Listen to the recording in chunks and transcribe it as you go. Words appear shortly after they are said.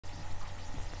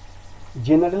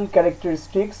General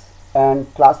characteristics and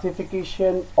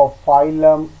classification of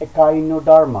phylum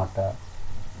Echinodermata.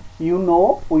 You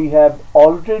know, we have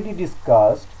already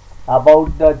discussed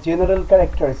about the general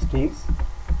characteristics,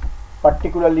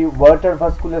 particularly water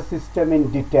vascular system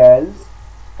in details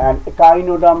and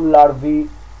echinoderm larvae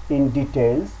in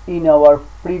details in our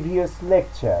previous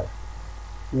lecture.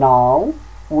 Now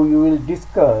we will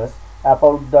discuss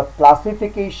about the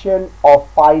classification of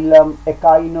phylum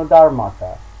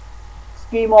Echinodermata.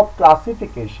 Scheme of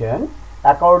classification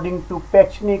according to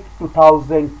Pechnik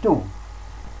 2002.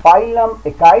 Phylum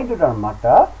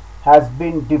Echinodermata has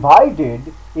been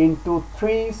divided into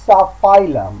three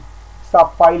subphylum: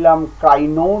 subphylum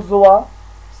Crinozoa,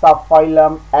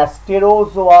 subphylum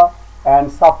Asterozoa, and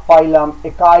subphylum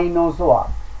Echinozoa.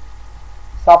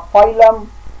 Subphylum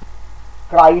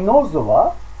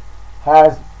Crinozoa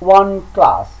has one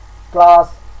class,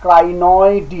 class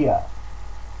Crinoidea.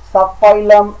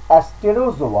 Subphylum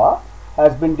Asterozoa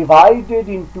has been divided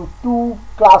into two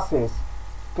classes,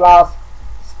 class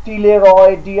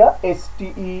Stelleroidea,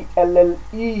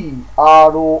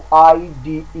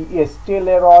 Stelleroidea,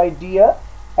 Stelleroidea,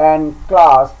 and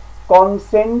class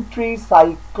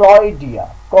Concentricycloidea,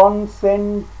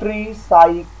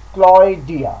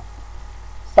 Concentricycloidea.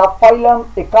 Subphylum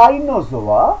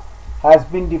Echinozoa has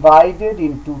been divided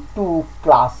into two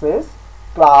classes,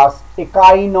 class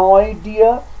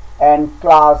Echinoidea and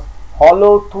class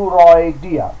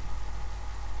Holothuroidea.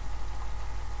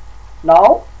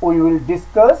 Now we will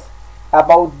discuss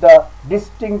about the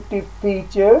distinctive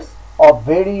features of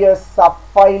various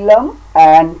subphylum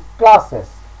and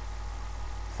classes.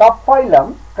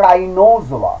 Subphylum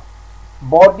Crinozoa,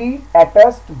 body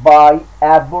attached by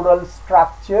arboreal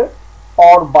structure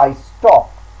or by stalk.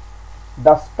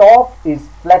 The stalk is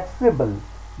flexible,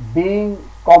 being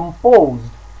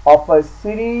composed of a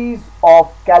series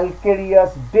of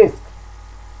calcareous discs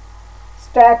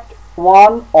stacked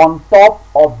one on top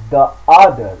of the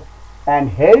other and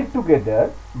held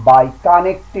together by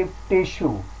connective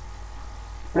tissue.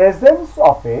 Presence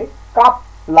of a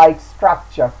cup-like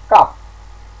structure, cup,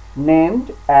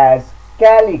 named as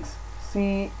calyx,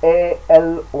 C-A-L-Y-X.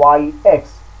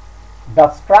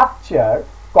 The structure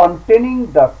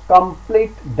containing the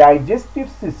complete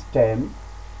digestive system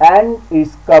and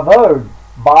is covered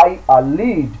by a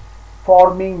lid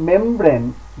forming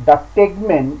membrane, the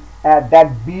tegmen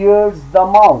that bears the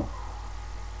mouth.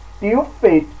 Tube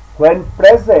feet, when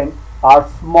present, are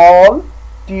small,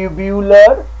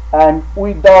 tubular, and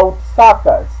without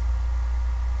suckers.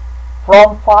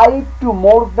 From 5 to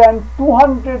more than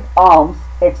 200 arms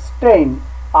extend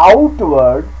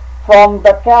outward from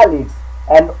the calyx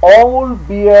and all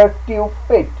bear tube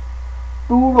feet.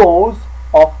 Two rows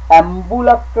of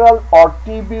ambulacral or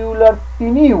tubular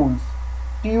pinnules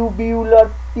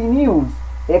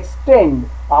extend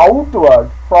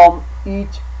outward from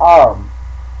each arm.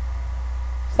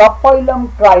 Subphylum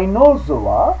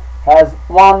Crinozoa has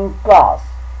one class,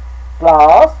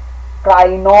 class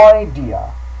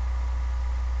Crinoidea.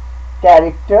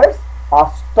 Characters: a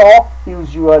stalk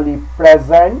usually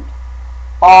present,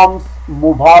 arms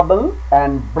movable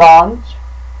and branch,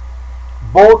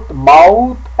 both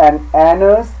mouth and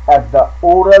anus at the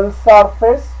oral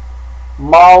surface,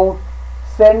 mouth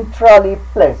centrally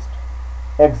placed.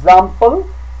 Example: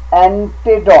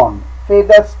 Antedon,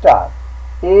 feather star,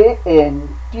 A-N-T-E-D-O-N,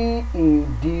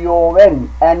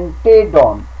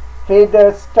 Antedon,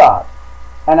 feather star.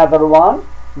 Another one,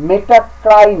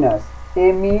 Metacrinus,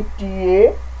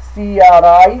 M-E-T-A-C-R-I-N-U-S,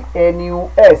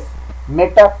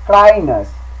 Metacrinus.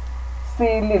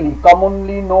 Sea lily,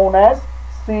 commonly known as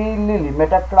sea lily.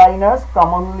 Metacrinus,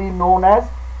 commonly known as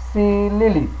sea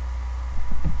lily.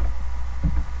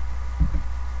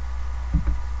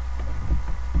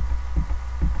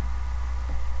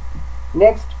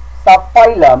 Next,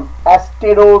 subphylum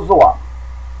Asterozoa,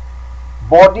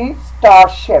 body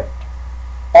star-shaped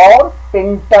or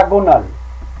pentagonal,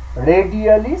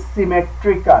 radially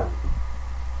symmetrical,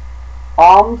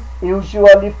 arms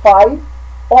usually 5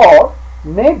 or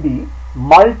maybe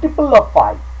multiple of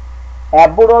 5,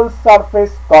 arboreal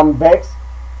surface convex,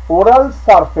 oral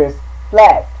surface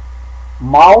flat,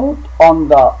 mouth on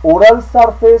the oral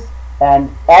surface and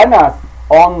anus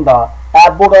on the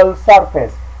arboreal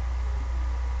surface.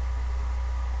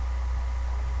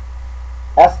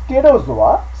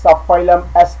 Asterozoa, subphylum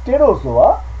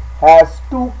Asterozoa has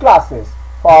two classes.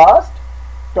 First,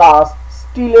 class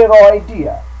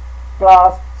Stelleroidea.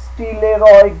 Class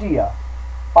Stelleroidea.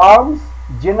 Arms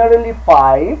generally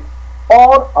 5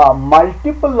 or a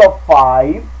multiple of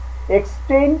 5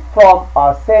 extend from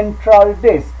a central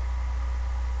disc.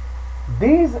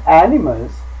 These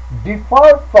animals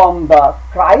differ from the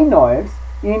crinoids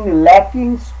in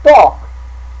lacking stalks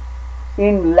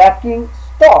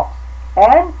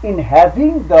and in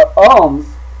having the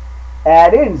arms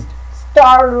arranged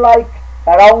star-like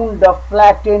around the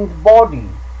flattened body.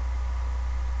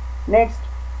 Next,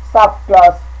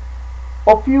 subclass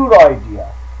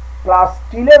Ophiuroidea. Class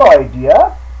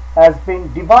Stellaroidea has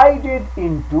been divided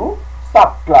into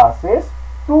subclasses,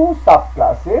 two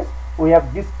subclasses. We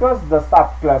have discussed the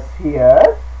subclass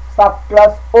here.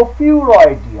 Subclass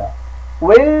Ophiuroidea.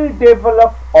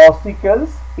 Well-developed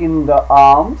ossicles in the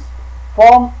arms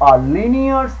form a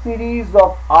linear series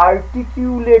of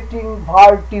articulating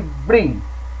vertebrae.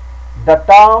 The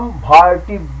term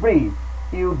vertebrae,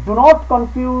 you do not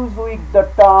confuse with the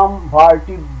term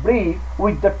vertebrae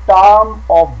with the term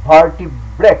of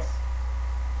vertebrates.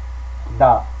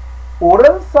 The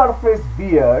oral surface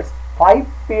bears 5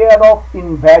 pair of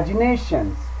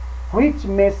invaginations which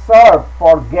may serve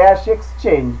for gas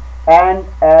exchange and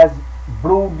as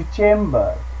brood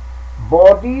chamber.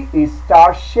 Body is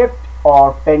star-shaped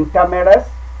or pentamerous.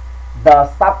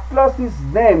 The subclass is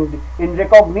named in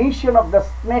recognition of the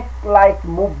snake-like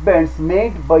movements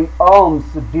made by arms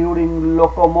during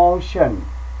locomotion.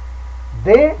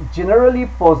 They generally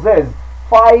possess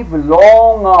 5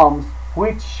 long arms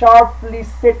which sharply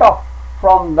set off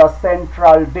from the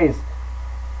central disc.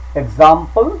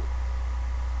 Example: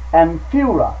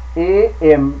 Amphura,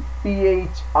 A-M-P-H-I-U-R-A,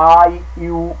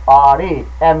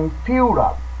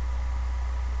 Amphura.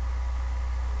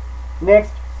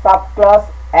 Next, subclass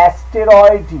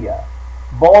Asteroidea.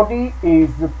 Body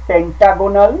is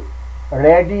pentagonal,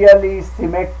 radially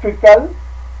symmetrical,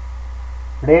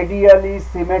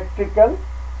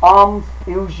 arms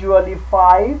usually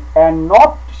 5 and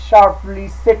not sharply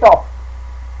set off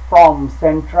from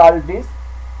central disc.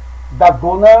 The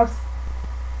goners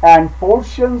and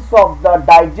portions of the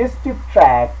digestive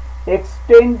tract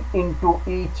extend into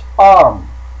each arm.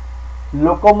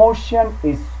 Locomotion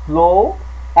is slow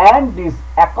and is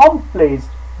accomplished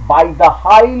by the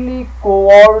highly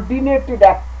coordinated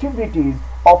activities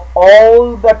of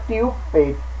all the tube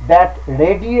feet that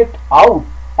radiate out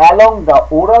along the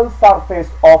oral surface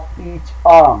of each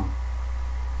arm.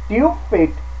 Tube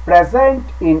feet present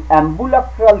in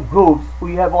ambulacral groups.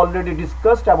 We have already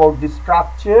discussed about the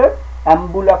structure.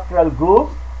 Ambulacral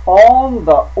groups on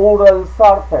the oral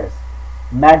surface,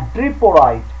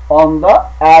 madreporite on the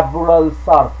arboreal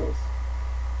surface.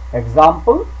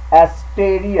 Example: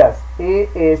 Asterias,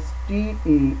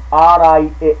 A-S-T-E-R-I-A-S,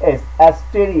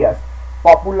 Asterias,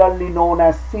 popularly known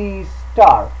as sea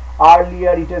star.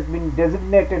 Earlier it has been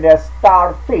designated as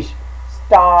starfish.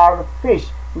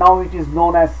 Now it is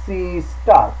known as sea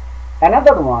star.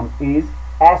 Another one is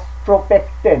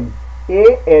Astropecten,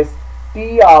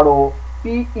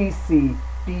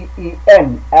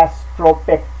 A-S-T-R-O-P-E-C-T-E-N,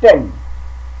 Astropecten.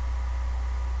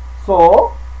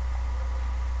 So,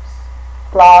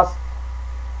 class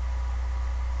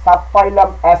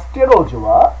subphylum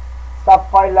Asterozoa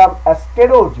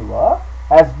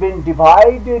has been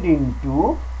divided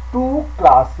into two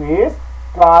classes,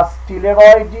 class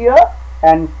Stellaroidea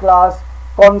and class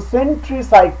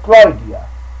Concentricycloidea.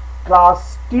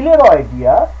 Class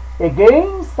Stellaroidea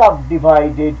again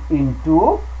subdivided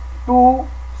into two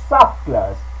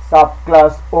subclass.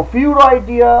 Subclass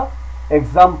Ophiuroidea,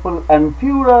 example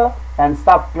Amphura, and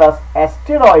subclass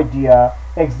Asteroidea,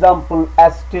 example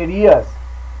Asterias.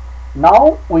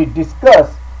 Now we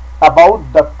discuss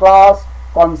about the class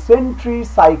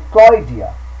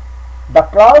Concentricycloidea. The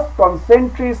class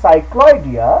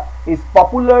Concentricycloidea is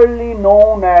popularly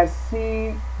known as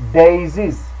sea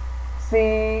daisies.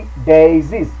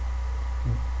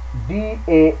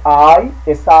 D-A-I-S-I-E-S.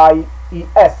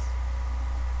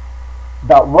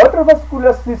 The water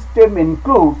vascular system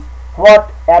includes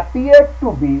what appear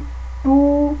to be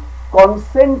two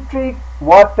concentric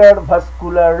water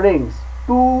vascular rings.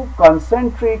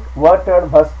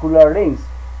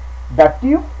 The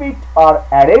tube feet are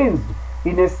arranged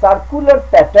in a circular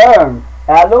pattern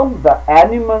along the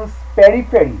animal's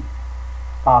periphery.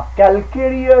 A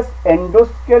calcareous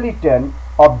endoskeleton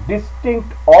of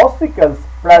distinct ossicles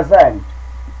present.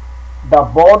 The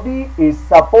body is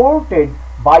supported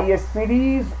by a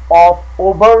series of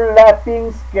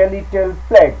overlapping skeletal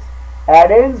plates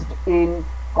arranged in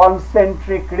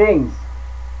concentric rings.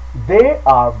 They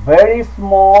are very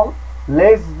small,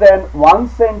 less than 1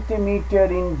 centimeter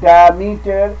in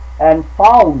diameter, and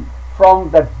found from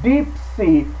the deep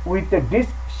sea with a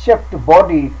disc-shaped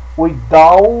body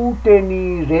without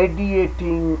any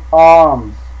radiating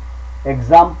arms.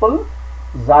 Example: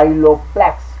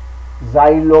 Xyloplax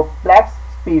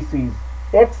species,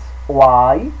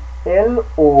 XYLOPLAX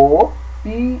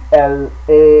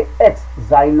PLAX,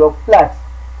 Xyloplex.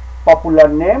 Popular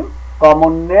name,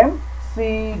 common name,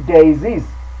 sea daisies.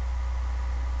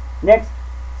 Next,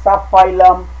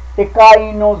 subphylum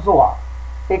Echinozoa.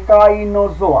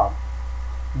 Echinozoa,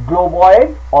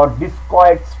 globoid or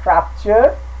discoid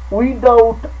structure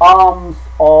without arms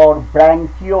or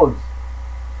branchioles,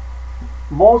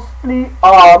 mostly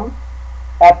arm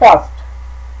attached,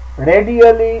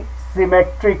 radially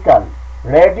symmetrical.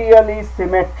 Radially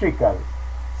symmetrical.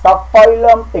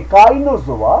 Subphylum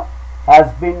Echinozoa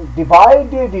has been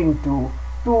divided into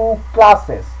two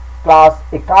classes, class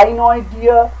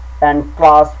Echinoidea and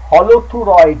class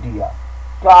Holothuroidea.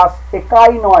 Class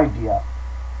Echinoidea,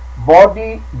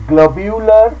 body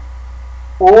globular,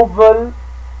 oval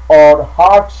or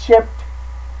heart-shaped,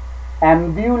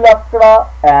 ambulacra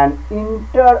and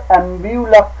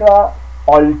interambulacra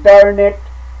alternate,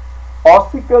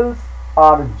 ossicles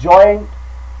are joined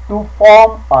to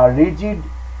form a rigid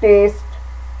taste.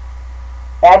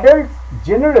 Adults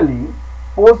generally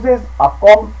possess a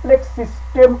complex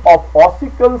system of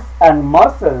ossicles and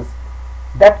muscles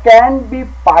that can be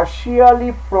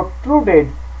partially protruded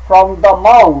from the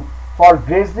mouth for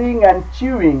grazing and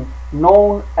chewing,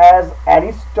 known as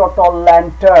Aristotle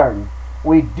lantern.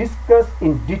 We discuss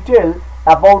in detail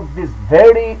about this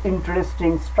very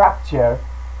interesting structure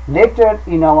later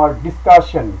in our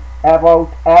discussion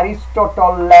about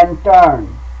Aristotle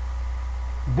lantern.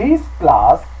 This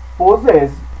class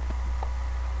possesses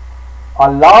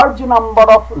a large number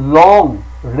of long,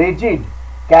 rigid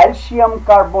calcium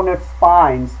carbonate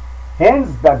spines.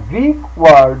 Hence the Greek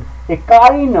word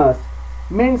echinus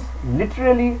means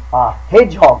literally a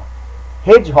hedgehog.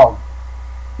 Hedgehog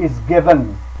is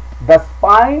given. The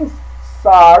spines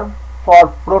serve for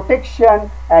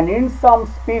protection and in some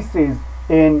species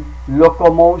in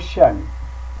locomotion.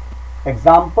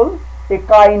 Example,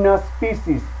 Echinus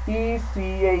species,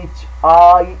 Echinus,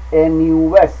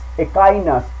 Echinus,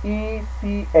 Echinus,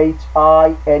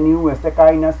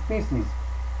 Echinus species.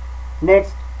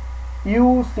 Next,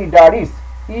 Eucidaris,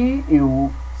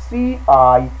 Eucidaris,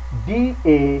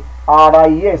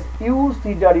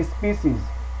 Eucidaris species.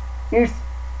 Its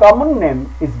common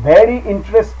name is very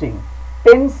interesting,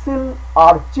 pencil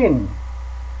urchin.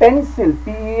 Pencil,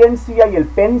 P-E-N-C-I-L,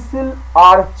 pencil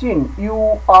urchin,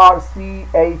 U-R-C-H-I-N.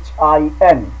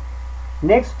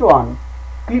 Next one,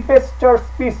 Clypester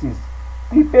species.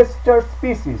 Clypester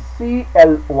species,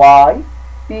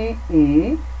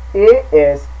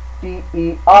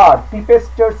 C-L-Y-P-E-A-S-T-E-R,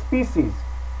 Clypester species.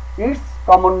 Its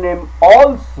common name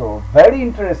also very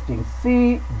interesting,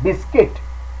 sea biscuit.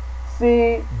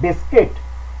 Sea biscuit.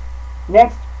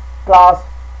 Next, class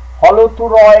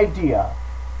Holothuroidea.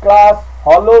 Class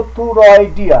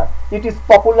Holothuroidea. It is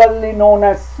popularly known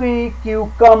as sea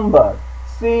cucumber.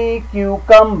 Sea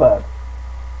cucumber.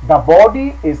 The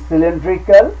body is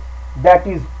cylindrical, that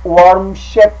is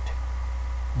worm-shaped,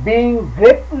 being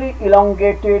greatly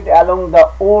elongated along the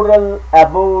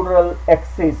oral-aboral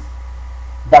axis.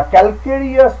 The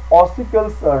calcareous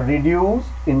ossicles are reduced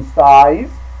in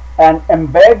size and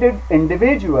embedded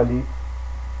individually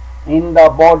in the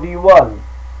body wall.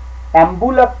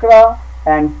 Ambulacra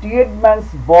and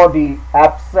Tiedeman's body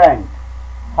absent.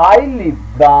 Highly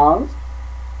branched,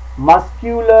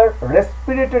 muscular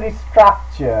respiratory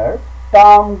structure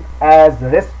termed as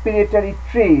respiratory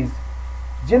trees.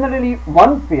 Generally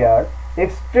one pair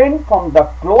extend from the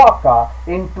cloaca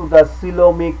into the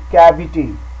coelomic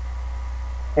cavity.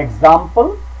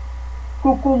 Example,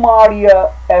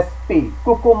 Cucumaria sp.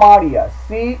 Cucumaria,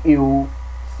 C-U-C-U-M-A-R-I-A,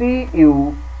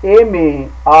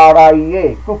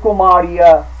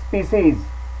 Cucumaria species.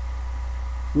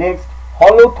 Next,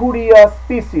 Holothuria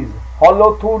species.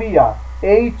 Holothuria,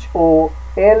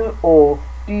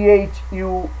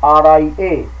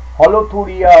 H-O-L-O-T-H-U-R-I-A,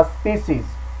 Holothuria species.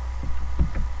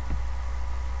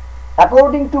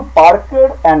 According to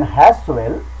Parker and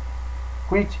Haswell,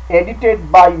 which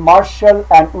edited by Marshall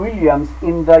and Williams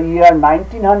in the year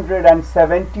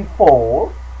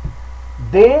 1974,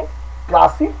 they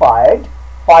classified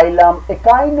phylum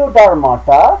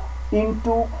Echinodermata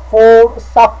into 4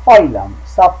 subphylum.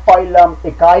 Subphylum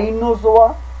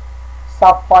Echinozoa,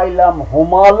 subphylum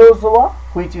Homalozoa,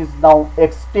 which is now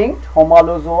extinct.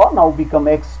 Homalozoa now become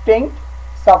extinct.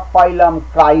 Subphylum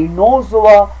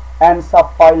Crinozoa and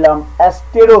subphylum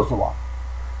Asterozoa.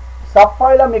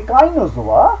 Subphylum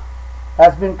Echinozoa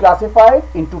has been classified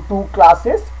into 2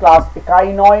 classes, class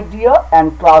Echinoidea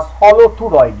and class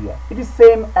Holothuroidea. It is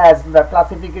same as the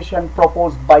classification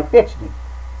proposed by Petrie.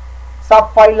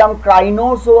 Subphylum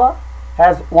Crinozoa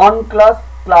has 1 class,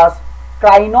 class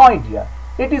Crinoidea.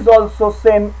 It is also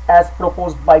same as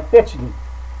proposed by Petrie.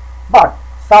 But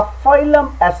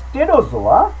subphylum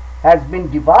Asterozoa has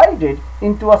been divided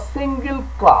into a single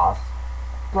class,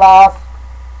 class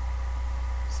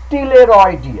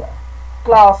Stelleroidea.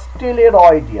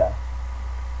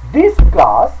 This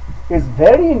class is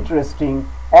very interesting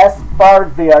as per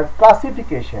their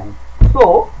classification.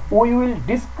 So we will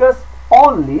discuss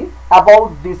only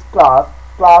about this class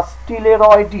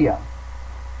Stelleroidea.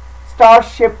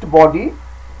 Star-shaped body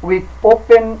with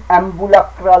open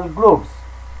ambulacral grooves.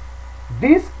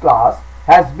 This class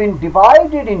has been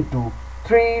divided into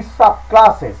three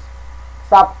subclasses.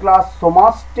 Subclass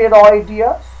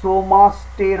Somasteroidea,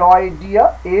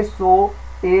 Somasteroidea.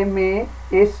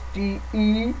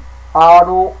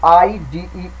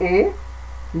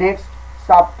 Next,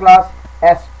 subclass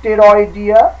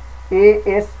Asteroidea,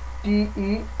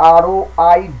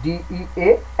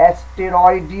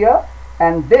 Asteroidea.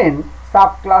 And then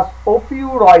subclass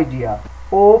Ophiuroidea,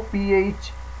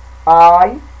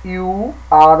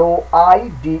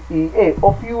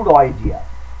 Ophiuroidea.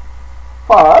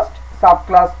 First,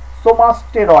 subclass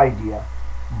Somasteroidea,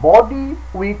 body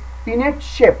with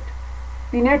pinnate-shaped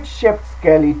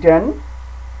skeleton,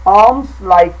 arms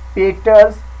like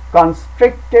petals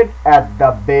constricted at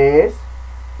the base,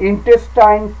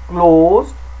 intestine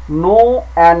closed, no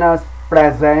anus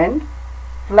present,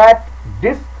 flat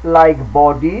disc-like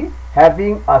body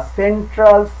having a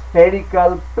central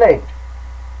spherical plate.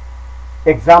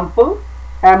 Example,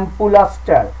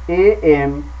 Ampullaster,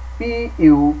 Ampullaster,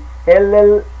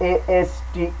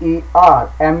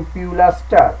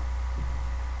 Ampullaster.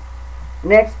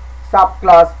 Next,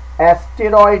 subclass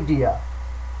Asteroidea,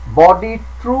 body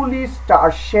truly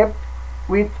star-shaped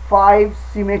with 5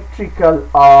 symmetrical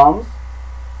arms,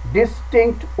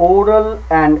 distinct oral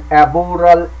and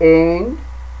aboral end.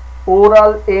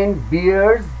 Oral end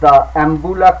bears the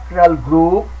ambulacral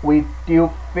groove with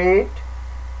tube feet.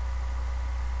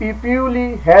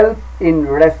 Pupae help in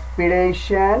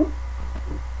respiration.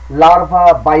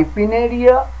 Larva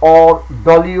bipinnaria or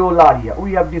doliolaria.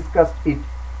 We have discussed it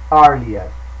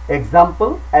earlier.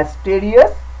 Example,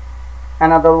 Asterias.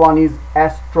 Another one is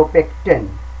Astropecten.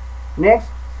 Next,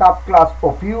 subclass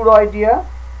Ophiuroidea,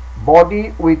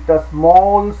 body with a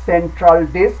small central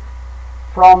disc.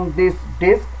 From this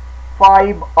disc,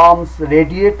 5 arms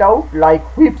radiate out like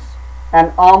whips,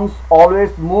 and arms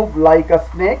always move like a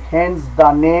snake, hence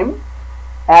the name.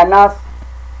 Anus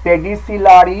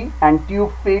pedicellary and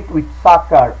tube feet with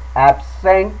sucker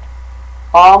absent.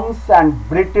 Arms are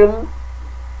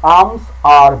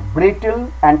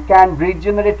brittle and can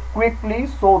regenerate quickly,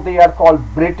 so they are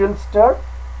called brittlester.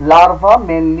 Larva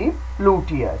mainly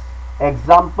pluteus.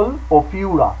 Example,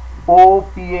 Ophiura,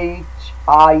 Ophiura,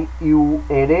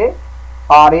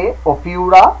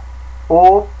 Ophiura,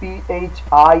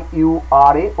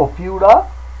 Ophiura.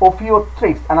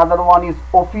 Ophiotrix, another one is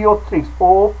Ophiotrix,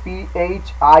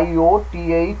 Ophiotrix,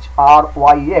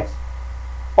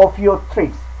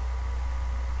 Ophiotrix.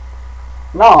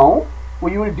 Now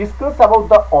we will discuss about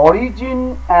the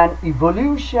origin and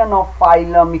evolution of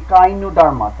phylum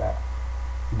Echinodermata.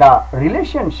 The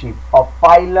relationship of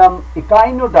phylum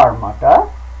Echinodermata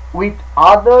with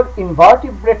other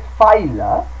invertebrate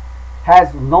phyla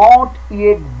has not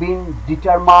yet been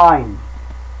determined.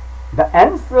 The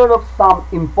answer of some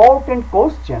important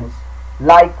questions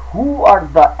like who are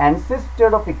the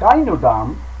ancestors of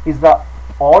Echinoderm, is the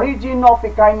origin of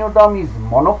Echinoderm is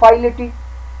monophyletic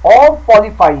or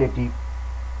polyphyletic,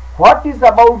 what is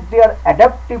about their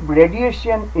adaptive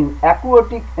radiation in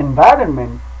aquatic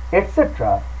environment,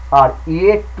 etc. are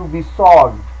yet to be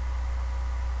solved.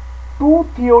 Two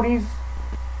theories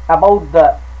about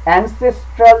the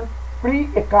ancestral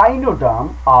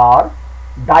pre-Echinoderm are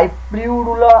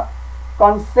Dipleurula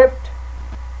concept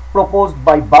proposed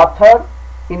by Bather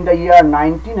in the year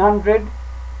 1900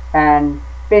 and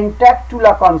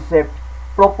Pentactula concept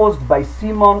proposed by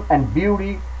Simon and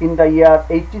Bury in the year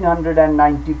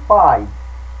 1895.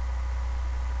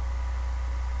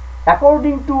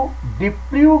 According to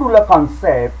Dipleurula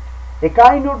concept,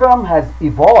 Echinoderm has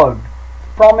evolved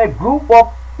from a group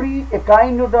of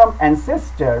pre-Echinoderm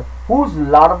ancestor whose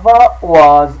larva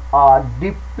was a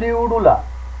Dipleurula.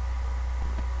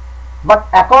 But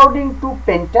according to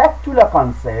Pentactula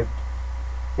concept,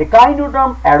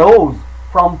 Echinoderm arose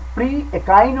from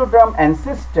pre-Echinoderm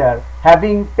ancestor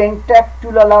having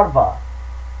Pentactula larva.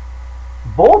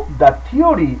 Both the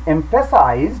theory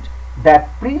emphasized that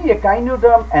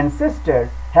pre-Echinoderm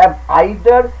ancestors have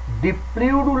either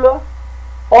Dipleurula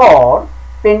or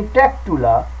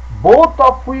Pentactula, both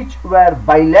of which were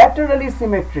bilaterally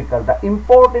symmetrical. The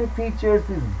important features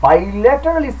is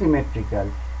bilaterally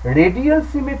symmetrical. Radial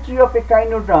symmetry of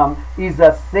Echinoderm is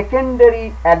a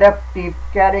secondary adaptive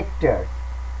character.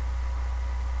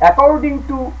 According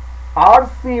to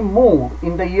R.C. Moore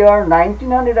in the year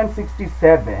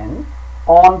 1967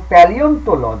 on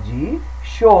paleontology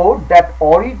showed that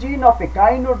origin of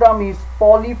echinoderm is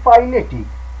polyphyletic.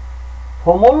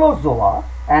 Homolozoa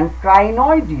and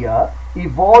crinoidea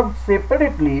evolved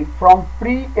separately from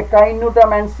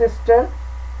pre-echinoderm ancestor.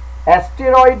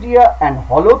 Asteroidea and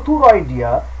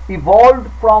holothuroidea evolved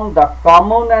from the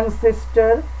common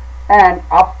ancestor, and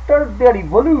after their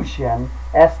evolution,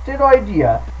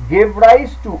 asteroidea gave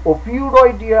rise to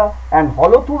ophiuroidea and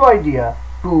holothuroidea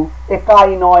to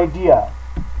echinoidea.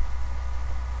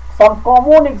 Some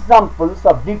common examples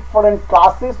of different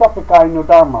classes of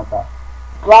echinodermata.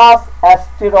 Class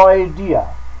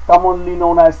Asteroidea, commonly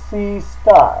known as sea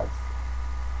stars.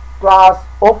 Class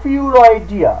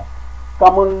Ophiuroidea,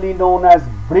 commonly known as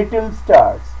brittle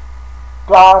stars.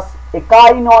 Class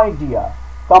Echinoidea,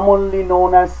 commonly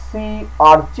known as sea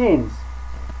urchins.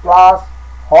 Class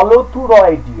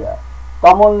Holothuroidea,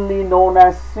 commonly known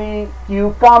as sea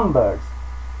cucumbers.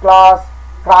 Class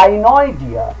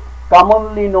Crinoidea,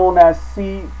 commonly known as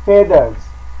sea feathers.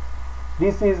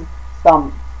 This is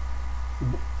some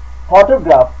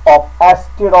photograph of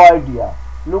asteroidea.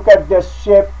 Look at their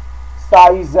shape,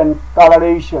 size and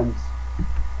colorations.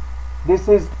 This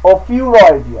is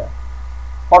ophiuroidea.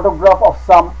 Photograph of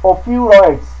some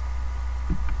ophiuroids.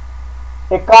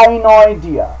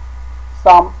 Echinoidea,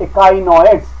 some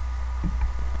echinoids.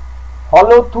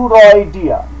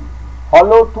 Holothuroidea,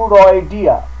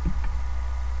 holothuroidea.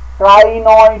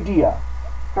 Crinoidea,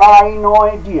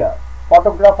 crinoidea.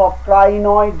 Photograph of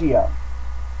crinoidea.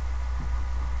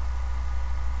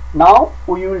 Now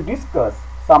we will discuss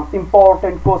some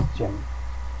important questions.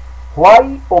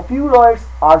 Why ophiuroids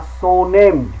are so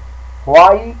named?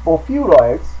 Why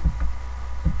ophiuroids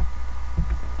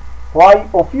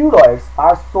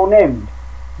are so named?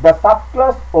 The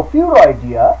subclass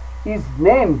Ophiuroidea is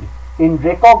named in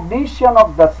recognition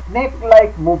of the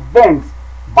snake-like movements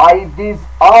by these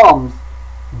arms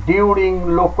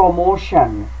during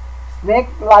locomotion.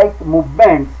 Snake-like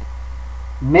movements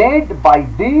made by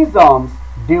these arms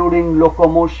during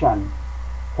locomotion.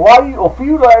 Why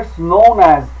ophiuroids known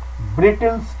as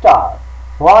brittle star?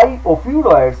 Why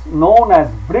ophiuroids known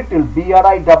as brittle,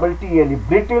 B-R-I-T-T-L-E,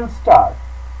 brittle star?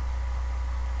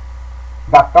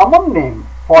 The common name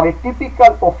for a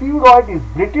typical ophiuroid is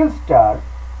brittle star,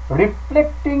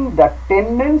 reflecting the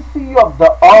tendency of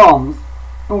the arms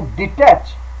to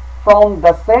detach from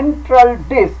the central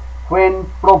disc when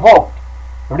provoked.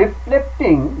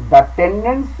 Reflecting the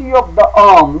tendency of the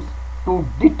arms to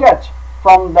detach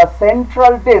from the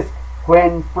central disc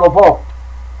when provoked.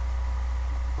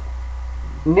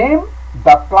 Name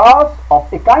the class of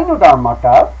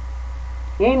echinodermata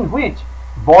in which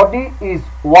body is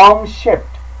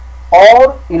worm-shaped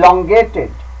or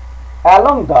elongated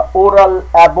along the oral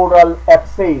aboral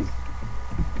axis.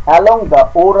 Along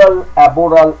the oral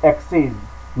aboral axis.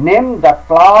 Name the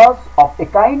class of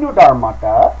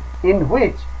echinodermata in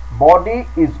which body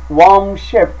is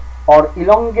worm-shaped or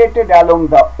elongated along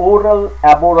the oral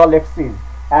aboral axis.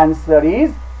 Answer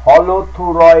is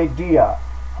Holothuroidea.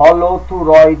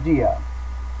 Holothuroidea.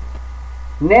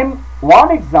 Name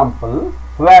one example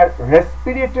where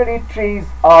respiratory trees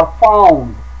are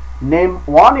found. Name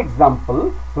one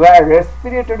example where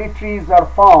respiratory trees are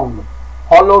found.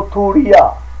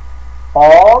 Holothuria,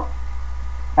 or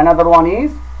another one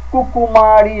is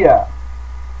Cucumaria.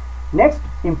 Next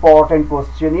important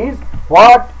question is,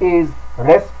 what is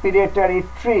respiratory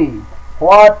tree?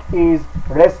 What is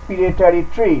respiratory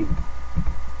tree?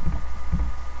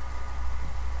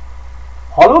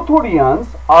 Holothurians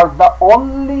are the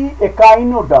only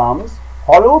echinoderms.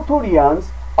 Holothurians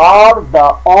are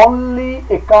the only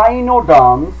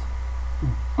echinoderms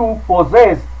to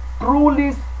possess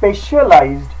truly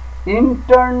specialized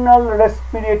internal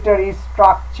respiratory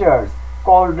structures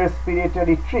called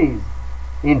respiratory trees.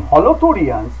 In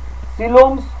Holothurians,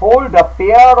 coeloms hold a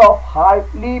pair of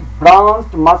highly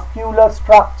branched muscular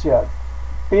structures.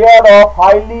 Pair of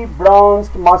highly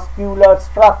branched muscular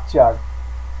structures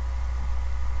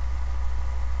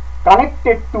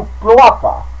connected to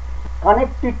cloaca,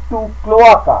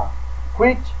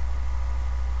 which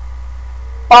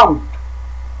pumped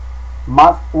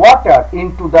water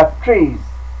into the trees.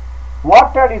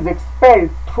 Water is expelled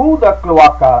through the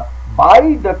cloaca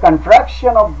by the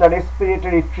contraction of the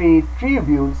respiratory tree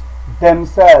tubules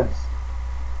themselves.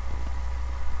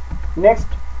 Next,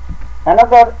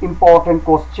 another important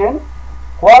question.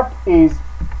 What is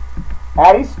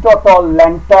Aristotle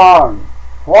lantern?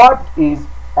 What is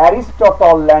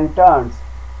Aristotle lanterns?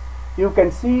 You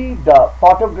can see the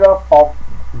photograph of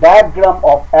diagram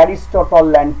of Aristotle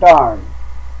lantern.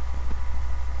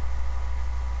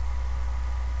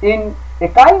 In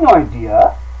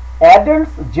Echinoidea,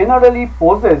 adults generally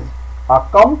possess a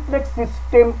complex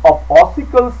system of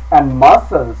ossicles and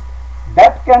muscles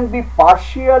that can be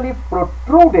partially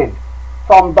protruded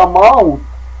from the mouth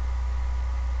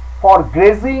for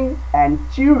grazing and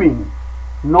chewing,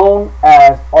 known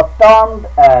as or termed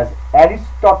as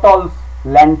Aristotle's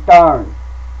lantern.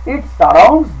 It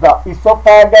surrounds the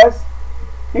esophagus.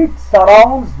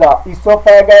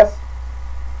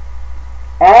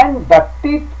 And the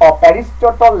teeth of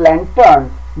Aristotle's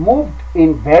lantern moved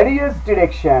in various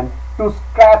directions to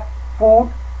scrape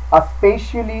food,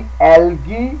 especially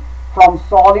algae, from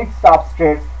solid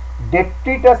substrates.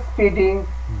 Detritus feeding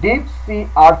deep sea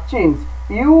urchins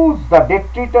use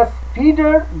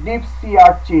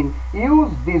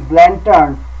this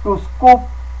lantern to scoop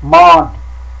mud.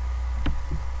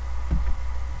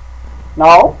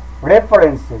 Now,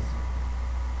 references.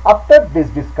 After this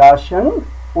discussion,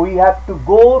 we have to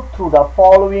go through the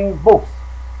following books.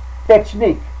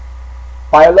 Technique,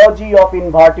 Biology of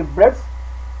Invertebrates,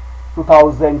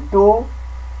 2002,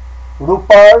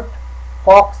 Rupert,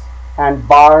 Fox and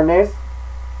Barnes,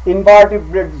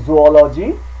 Invertebrate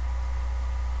Zoology,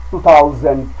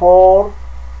 2004,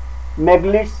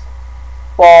 Meglitz,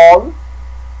 Paul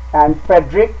and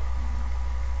Frederick,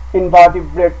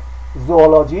 Invertebrate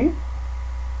Zoology,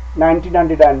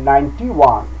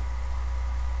 1991.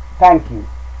 Thank you.